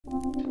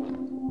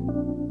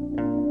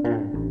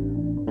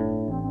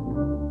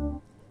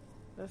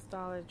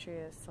poetry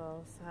is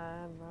so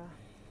sad, bro.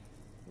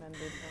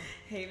 Bendito.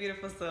 Hey,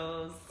 beautiful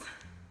souls.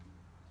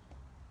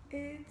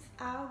 It's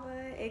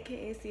Alba,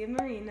 aka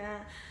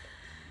SeaOfMarina,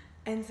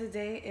 and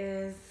today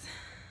is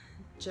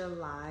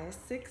July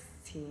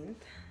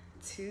 16th,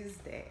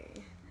 Tuesday,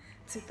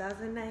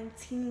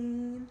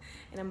 2019,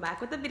 and I'm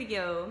back with a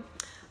video.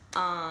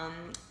 I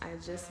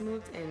just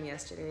moved in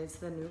yesterday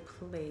to the new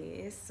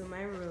place with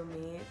my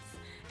roommates,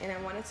 and I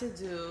wanted to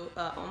do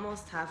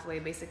almost halfway,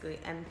 basically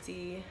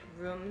empty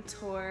room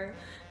tour,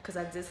 because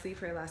I did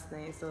sleep here last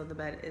night, so the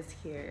bed is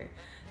here,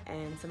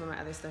 and some of my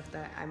other stuff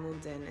that I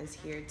moved in is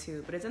here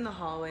too, but it's in the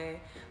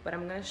hallway. But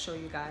I'm gonna show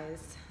you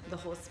guys the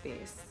whole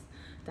space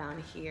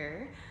down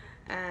here,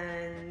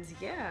 and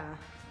yeah,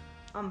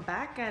 I'm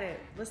back at it.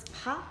 What's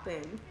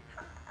poppin'?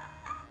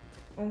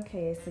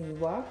 Okay, so you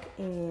walk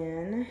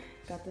in,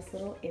 got this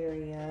little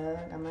area,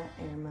 got my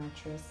air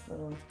mattress,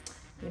 little,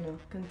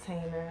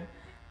 container.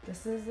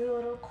 This is a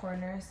little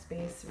corner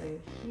space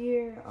right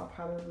here. I'll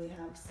probably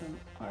have some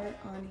art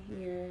on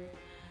here.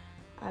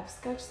 I've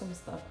sketched some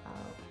stuff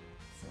out.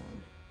 So,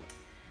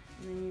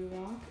 and then you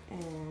walk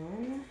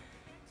in,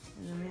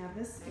 and then we have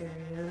this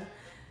area.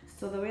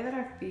 So the way that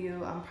I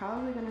feel, I'm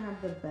probably gonna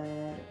have the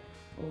bed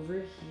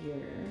over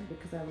here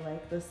because I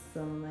like the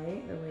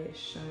sunlight, the way it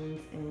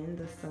shines in,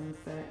 the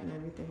sunset and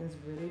everything is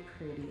really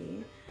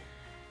pretty.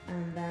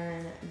 And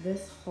then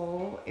this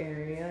whole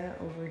area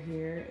over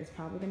here is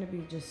probably gonna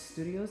be just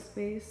studio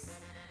space.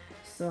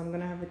 So I'm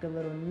gonna have like a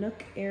little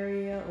nook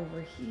area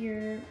over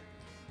here,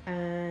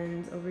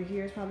 and over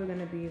here is probably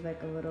gonna be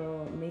like a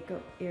little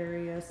makeup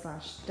area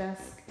slash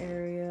desk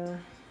area.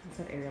 I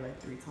said area like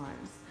 3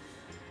 times.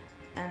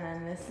 And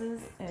then this is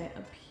it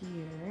up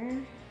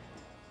here.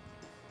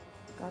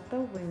 Got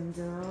the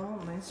window,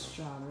 my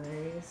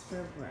strawberries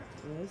for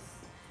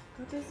breakfast.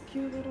 Got this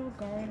cute little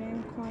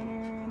garden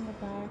corner in the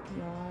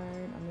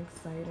backyard. I'm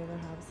excited to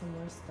have some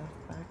more stuff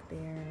back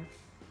there.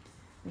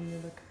 And you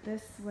look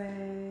this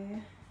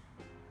way,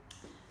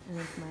 and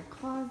it's my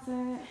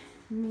closet.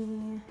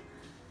 Me,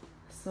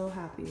 so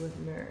happy with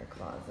mirror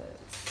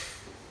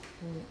closets.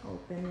 And you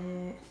open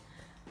it.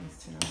 Let's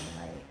turn on the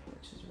light,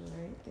 which is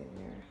right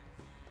there.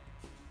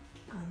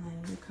 And then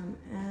you come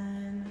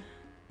in,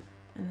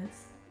 and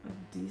it's a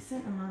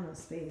decent amount of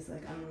space.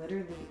 Like, I'm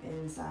literally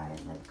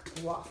inside, like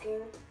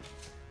walking.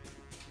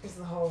 It's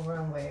the whole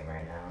runway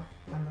right now.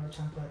 My little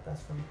chocolate,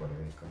 that's from Puerto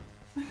Rico.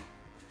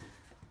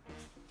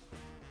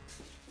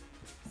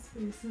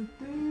 Space up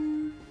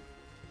there.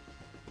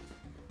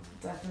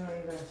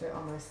 Definitely gonna fit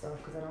all my stuff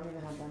because I don't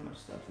even have that much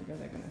stuff because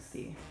they're gonna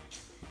see.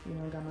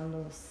 Got my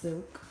little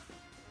silk.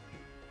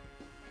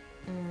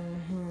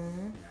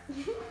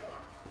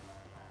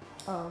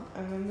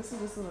 And then this is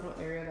just a little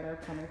area that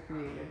I've kind of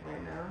created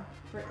right now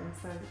for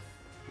incense.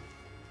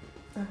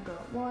 I've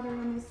got water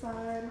on the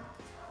side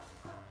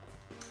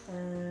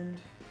and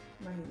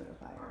my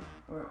humidifier,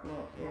 or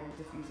well, air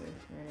diffuser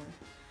right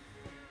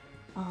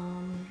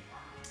now.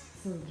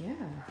 So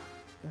yeah,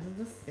 this is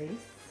the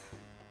space.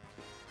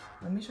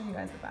 Let me show you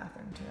guys the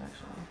bathroom too,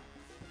 actually.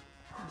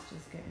 Let's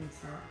just get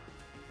into it.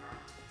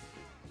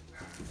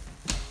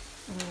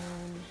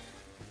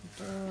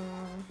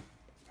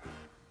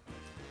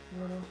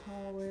 Little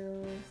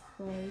hallway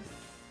space.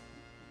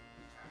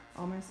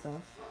 All my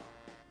stuff.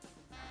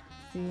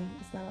 See,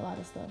 it's not a lot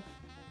of stuff.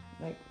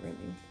 Like,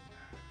 really.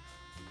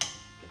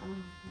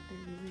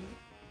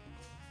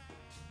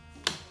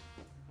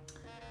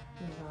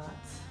 We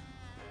got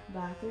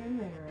bathroom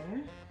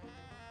mirror.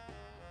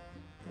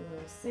 The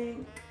little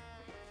sink.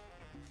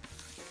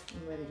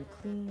 I'm ready to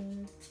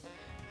clean.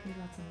 We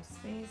got some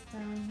space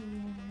down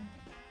here.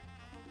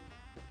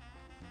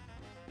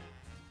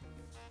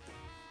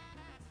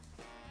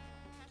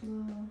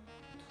 Little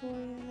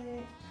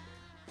toilet.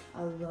 I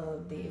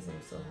love these.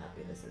 I'm so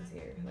happy this is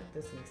here. Like,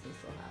 this makes me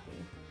so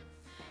happy.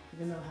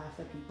 Even though half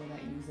the people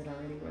that use it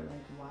already were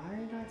like, why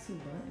are there 2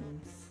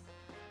 buttons?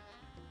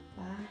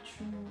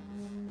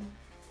 Bathroom.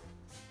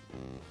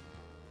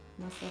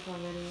 My stuff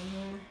already in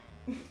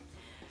here.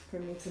 For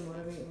me to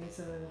motivate me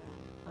to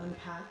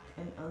unpack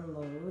and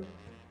unload.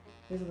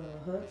 There's a little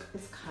hook.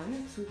 It's kind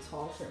of too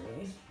tall for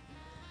me.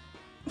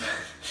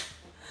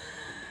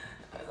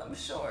 Because I'm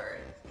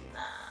short.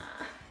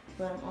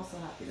 But I'm also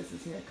happy this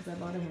is here because I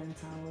bought a hand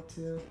towel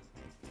too.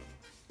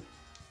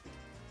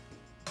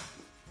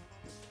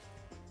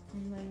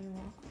 And then you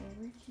walk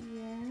over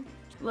here.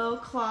 Little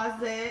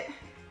closet.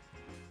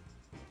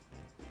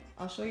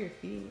 I'll show your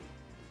feet.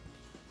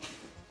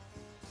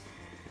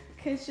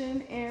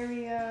 Kitchen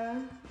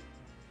area.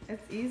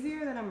 It's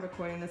easier that I'm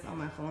recording this on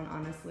my phone,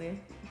 honestly,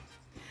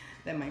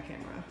 than my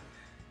camera.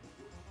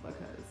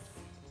 Because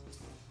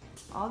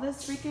all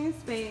this freaking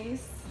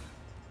space.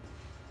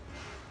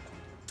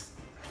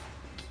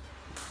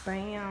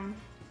 Bam,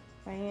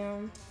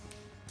 bam,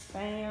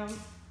 bam,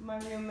 my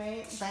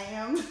roommate,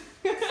 bam.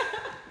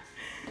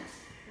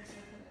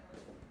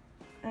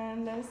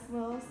 And this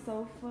little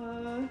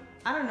sofa.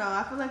 I don't know,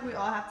 I feel like we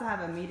all have to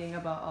have a meeting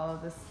about all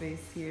of this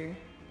space here.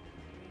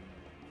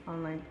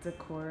 On like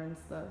decor and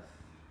stuff.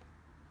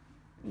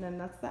 And then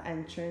that's the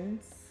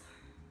entrance.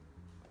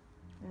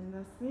 And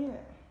that's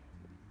it.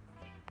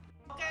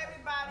 Okay,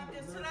 everybody,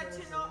 just to let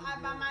you know,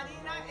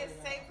 Albamarina is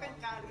safe in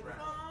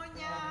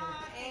California.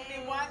 And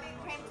the one that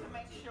came to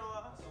make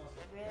sure.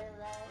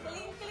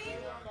 Clean, clean.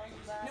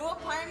 New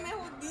apartment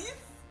with this.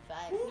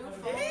 New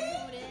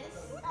phone with this.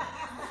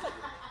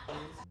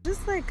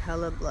 Just like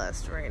hella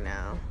blessed right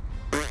now.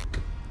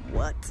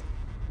 What?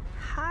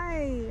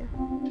 Hi.